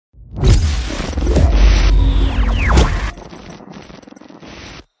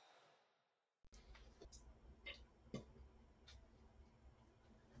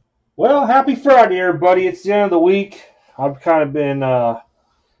Well, happy Friday, everybody. It's the end of the week. I've kind of been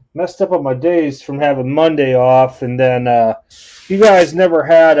messed up on my days from having Monday off. And then you guys never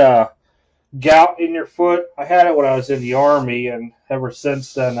had gout in your foot. I had it when I was in the Army, and ever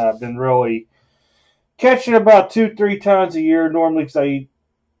since then I've been really catching about 2-3 times a year, normally because I eat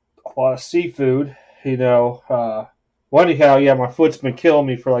a lot of seafood. Well, anyhow, yeah, my foot's been killing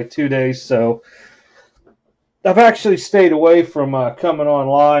me for like 2 days, so I've actually stayed away from coming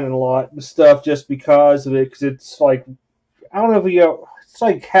online and a lot of stuff just because of it. Because it's like, I don't know if it's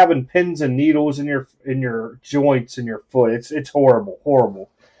like having pins and needles in your joints in your foot. It's horrible,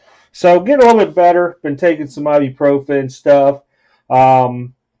 horrible. So getting a little bit better. Been taking some ibuprofen and stuff. I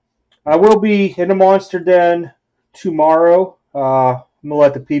will be in the Monster Den tomorrow. I'm gonna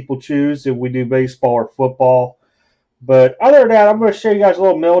let the people choose if we do baseball or football. But other than that, I'm gonna show you guys a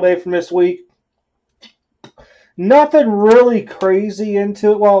little mail day from this week. Nothing really crazy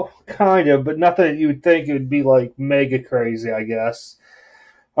into it. Well, kind of, but nothing that you would think it would be like mega crazy, I guess.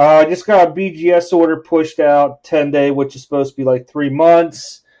 I just got a BGS order pushed out 10-day, which is supposed to be like 3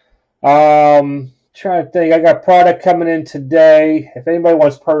 months. Trying to think. I got product coming in today. If anybody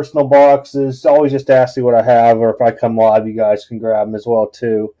wants personal boxes, always just ask me what I have, or if I come live, you guys can grab them as well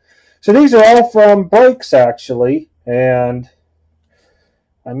too. So these are all from breaks actually, and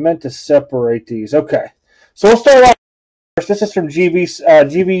I meant to separate these. Okay. So we'll start off first. This is from GV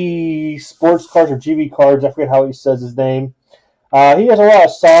Sportcards or GV Cards. I forget how he says his name. He has a lot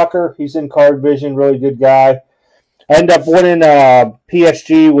of soccer. He's in Card Vision. Really good guy. I ended up winning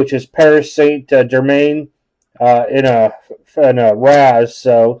PSG, which is Paris Saint-Germain, in a Raz,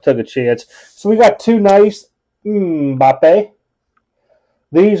 so took a chance. So we got two nice Mbappe.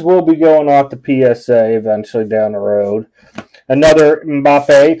 These will be going off to PSA eventually down the road. Another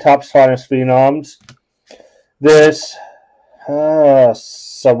Mbappe, Topps Finest Phenoms. This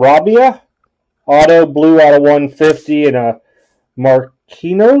Sarabia auto blue out of 150 and a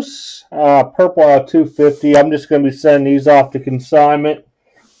Marquinhos purple out of 250. I'm just going to be sending these off to consignment.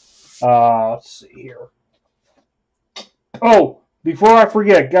 Let's see here. Oh, before I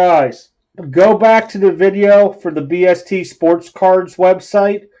forget, guys, go back to the video for the BST Sportcards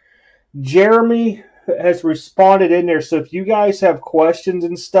website. Jeremy has responded in there, so if you guys have questions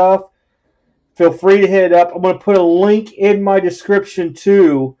and stuff, feel free to hit it up. I'm going to put a link in my description,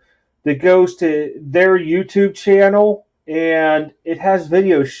 too, that goes to their YouTube channel, and it has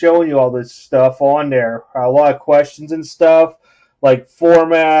videos showing you all this stuff on there. A lot of questions and stuff, like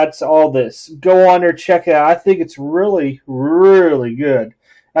formats, all this. Go on there, check it out. I think it's really, really good.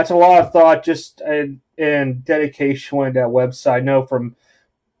 That's a lot of thought just and dedication went to that website. I know from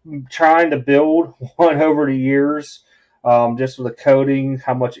trying to build one over the years, just with the coding,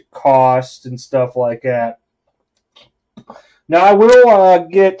 how much it costs and stuff like that. Now I will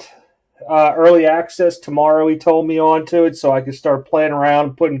get early access tomorrow. He told me onto it, so I can start playing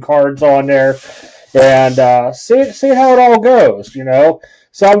around, putting cards on there, and see how it all goes.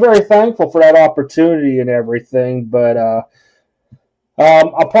 So I'm very thankful for that opportunity and everything. But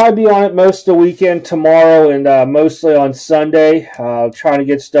I'll probably be on it most of the weekend tomorrow and mostly on Sunday, trying to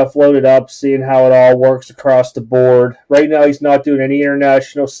get stuff loaded up, seeing how it all works across the board. Right now, he's not doing any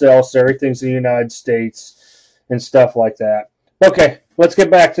international sales, so everything's in the United States and stuff like that. Okay, let's get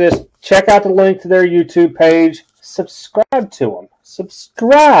back to this. Check out the link to their YouTube page. Subscribe to them.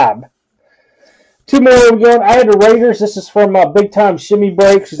 Subscribe. Two more we're going. I had the Raiders. This is from Big Time Shimmy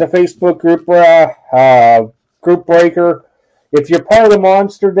Breaks. It's a Facebook group breaker. If you're part of the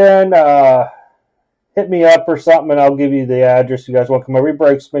Monster Den, hit me up or something, and I'll give you the address. You guys want to come over? He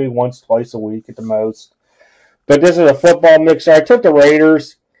breaks maybe once, twice a week at the most. But this is a football mixer. I took the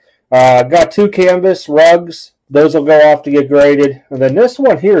Raiders. Got 2 canvas rugs. Those will go off to get graded. And then this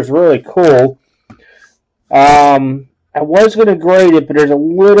one here is really cool. I was going to grade it, but there's a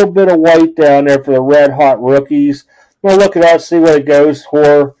little bit of white down there for the Red Hot Rookies. I'm going to look it up, see what it goes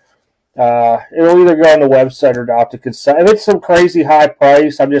for. It'll either go on the website or off to consignment. If it's some crazy high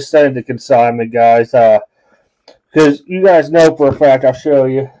price, I'm just sending it to consignment, guys. Because you guys know for a fact, I'll show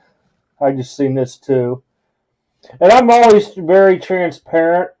you. I just seen this too. And I'm always very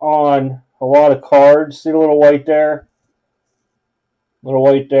transparent on a lot of cards. See the little white there? Little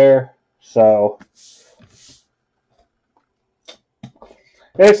white there. So,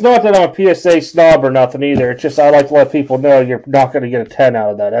 and it's not that I'm a PSA snob or nothing either. It's just I like to let people know you're not going to get a 10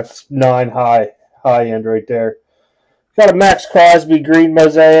 out of that. That's 9 high end right there. Got a Max Crosby green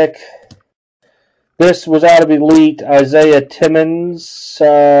mosaic. This was out of Elite. Isaiah Timmons.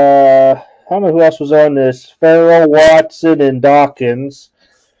 I don't know who else was on this. Farrell, Watson, and Dawkins.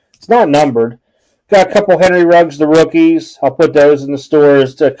 It's not numbered. Got a couple Henry rugs, the rookies. I'll put those in the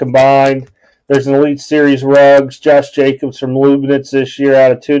stores to combined. There's an Elite Series rugs. Josh Jacobs from Luminance this year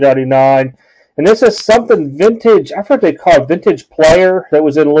out of $2.99. And this is something vintage. I forgot they call it vintage player that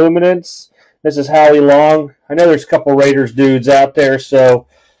was in Luminance. This is Howie Long. I know there's a couple Raiders dudes out there, so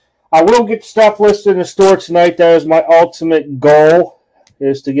I will get stuff listed in the store tonight. That is my ultimate goal,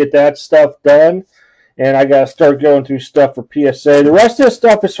 is to get that stuff done. And I got to start going through stuff for PSA. The rest of the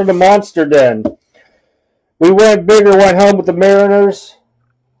stuff is from the Monster Den. We went bigger, went home with the Mariners.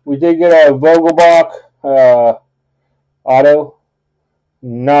 We did get a Vogelbach auto.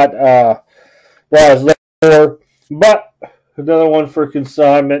 Not what I was looking for, but another one for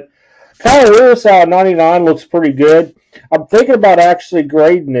consignment. Kyle Lewis out of 99 looks pretty good. I'm thinking about actually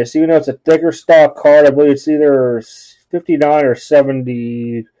grading this, even though it's a thicker stock card. I believe it's either 59 or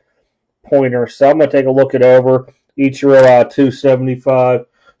 70 pointer. So I'm going to take a look it over. Each row out of 275.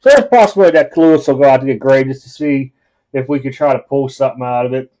 So there's a possibility that Lewis will go out to get graded just to see if we could try to pull something out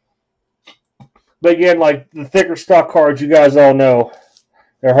of it. But again, like the thicker stock cards, you guys all know,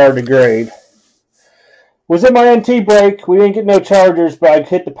 they're hard to grade. Was in my NT break. We didn't get no Chargers, but I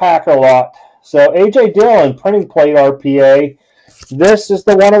hit the Packer a lot. So A.J. Dillon, printing plate RPA. This is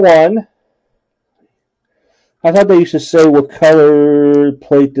the 101. I thought they used to say what color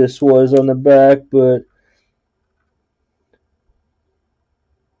plate this was on the back, but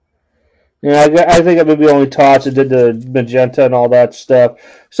yeah, I think it would be only Tots that did the magenta and all that stuff.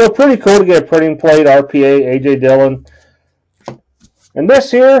 So pretty cool to get a printing plate RPA A.J. Dillon. And this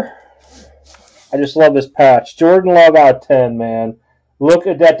here, I just love this patch. Jordan Love out of 10, man. Look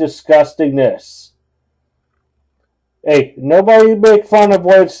at that disgustingness. Hey, nobody make fun of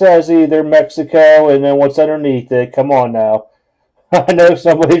what it says either, Mexico, and then what's underneath it. Come on now. I know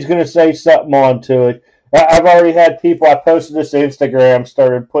somebody's going to say something onto it. I've already had people, I posted this to Instagram,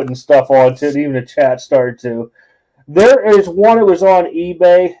 started putting stuff onto it, even the chat started to. There is one that was on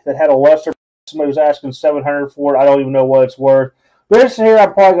eBay that had a lesser, somebody was asking $700 for it. I don't even know what it's worth. This here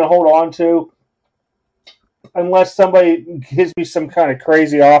I'm probably going to hold on to unless somebody gives me some kind of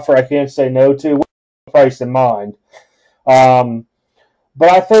crazy offer I can't say no to with the price in mind. But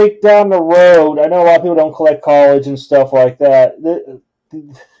I think down the road, I know a lot of people don't collect college and stuff like that.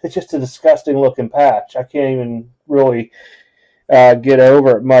 It's just a disgusting looking patch. I can't even really get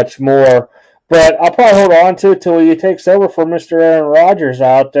over it much more. But I'll probably hold on to it till he takes over for Mr. Aaron Rodgers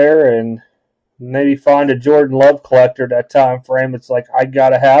out there and maybe find a Jordan Love collector that time frame. It's like, I got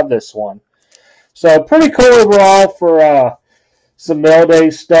to have this one. So pretty cool overall for some mail day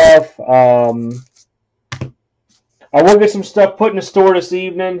stuff. I will get some stuff put in the store this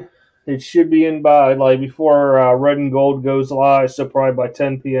evening. It should be in by, like, before Red and Gold goes live, so probably by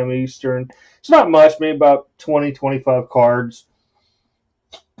 10 p.m. Eastern. It's not much, maybe about 20, 25 cards.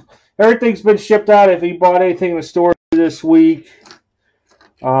 Everything's been shipped out. If you bought anything in the store this week,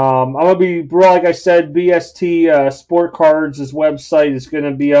 I'm going to be, like I said, BST Sportcards' website is going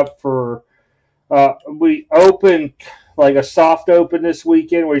to be up for, we opened like a soft open this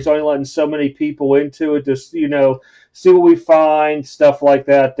weekend where he's only letting so many people into it, just, you know, see what we find, stuff like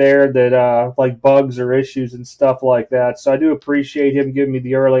that there, that like bugs or issues and stuff like that. So I do appreciate him giving me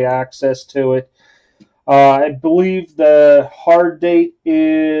the early access to it. I believe the hard date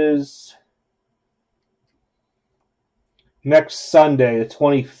is next Sunday, the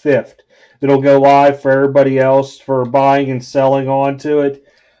 25th. It'll go live for everybody else for buying and selling onto it.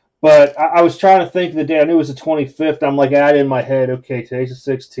 But I was trying to think of the day. I knew it was the 25th. I'm like, add in my head, okay, today's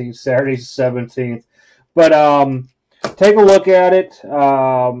the 16th, Saturday's the 17th. But take a look at it.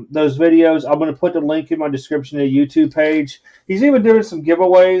 Those videos, I'm going to put the link in my description to the YouTube page. He's even doing some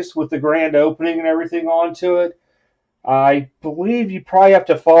giveaways with the grand opening and everything onto it. I believe you probably have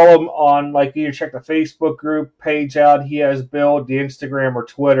to follow him on, like, either check the Facebook group page out he has built, the Instagram or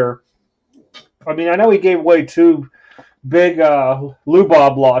Twitter. I mean, I know he gave away 2 big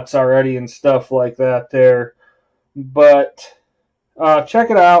Lubob lots already and stuff like that there. But check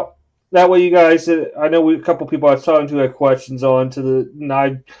it out. That way you guys, I know a couple people I was talking to had questions on to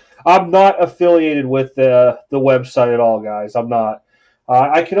the, I'm not affiliated with the website at all, guys. I'm not.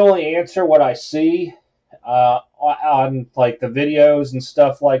 I can only answer what I see on like the videos and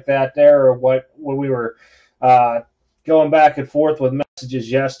stuff like that there, or when we were going back and forth with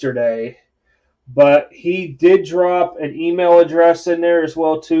messages yesterday. But he did drop an email address in there as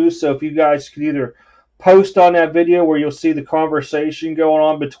well, too. So if you guys could either post on that video where you'll see the conversation going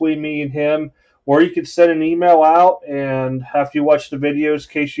on between me and him, or you could send an email out and after you watch the videos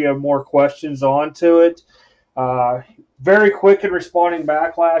in case you have more questions onto it. Very quick in responding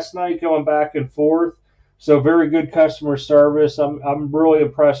back last night, going back and forth. So very good customer service. I'm really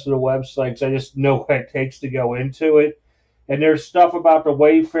impressed with the website because I just know what it takes to go into it. And there's stuff about the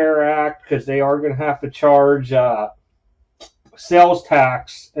Wayfair Act because they are going to have to charge sales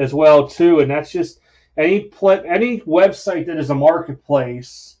tax as well too, and that's just any website that is a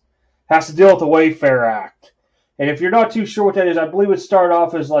marketplace has to deal with the Wayfair Act. And if you're not too sure what that is, I believe it started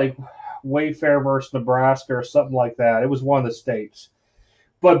off as like Wayfair versus Nebraska or something like that. It was one of the states.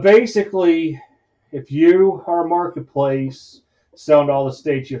 But basically, if you are a marketplace selling to all the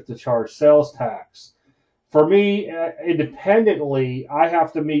states, you have to charge sales tax. For me, independently, I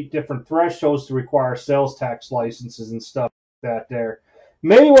have to meet different thresholds to require sales tax licenses and stuff like that there.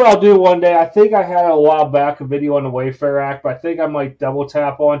 Maybe what I'll do one day, I think I had a while back a video on the Wayfair Act, but I think I might double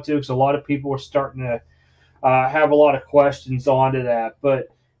tap onto because a lot of people are starting to have a lot of questions onto that. But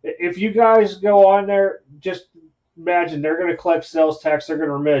if you guys go on there, just imagine they're going to collect sales tax. They're going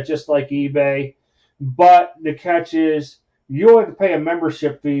to remit it just like eBay. But the catch is you only have to pay a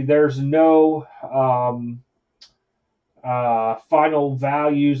membership fee. There's no final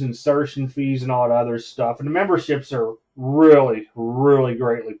values, insertion fees, and all that other stuff. And the memberships are really, really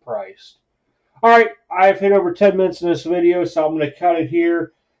greatly priced. All right, I've hit over 10 minutes in this video, so I'm going to cut it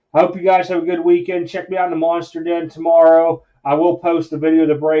here. I hope you guys have a good weekend. Check me out in the Monster Den tomorrow. I will post the video of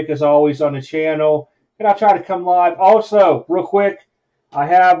the break, as always, on the channel. And I'll try to come live. Also, real quick, I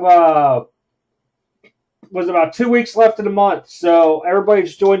have was about 2 weeks left in the month. So everybody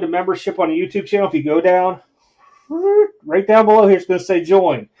just joined the membership on the YouTube channel. If you go down, right down below here, it's going to say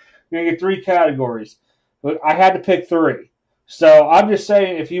join. You're going to get 3 categories. But I had to pick 3. So I'm just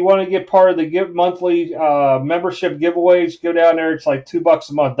saying, if you want to get part of the monthly membership giveaways, go down there. It's like $2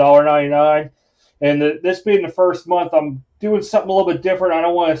 a month, $1.99. And this being the first month, I'm doing something a little bit different. I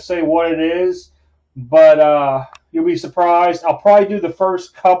don't want to say what it is, but you'll be surprised. I'll probably do the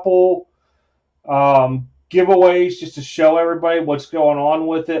first couple giveaways just to show everybody what's going on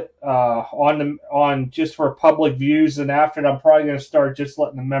with it on just for public views. And after that, I'm probably going to start just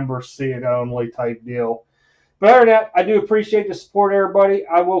letting the members see it only type deal. But other than that, I do appreciate the support, everybody.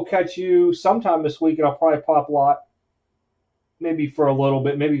 I will catch you sometime this week, and I'll probably pop a lot, maybe for a little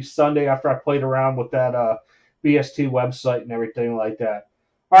bit, maybe Sunday after I played around with that BST website and everything like that.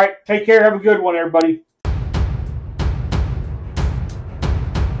 All right, take care. Have a good one, everybody.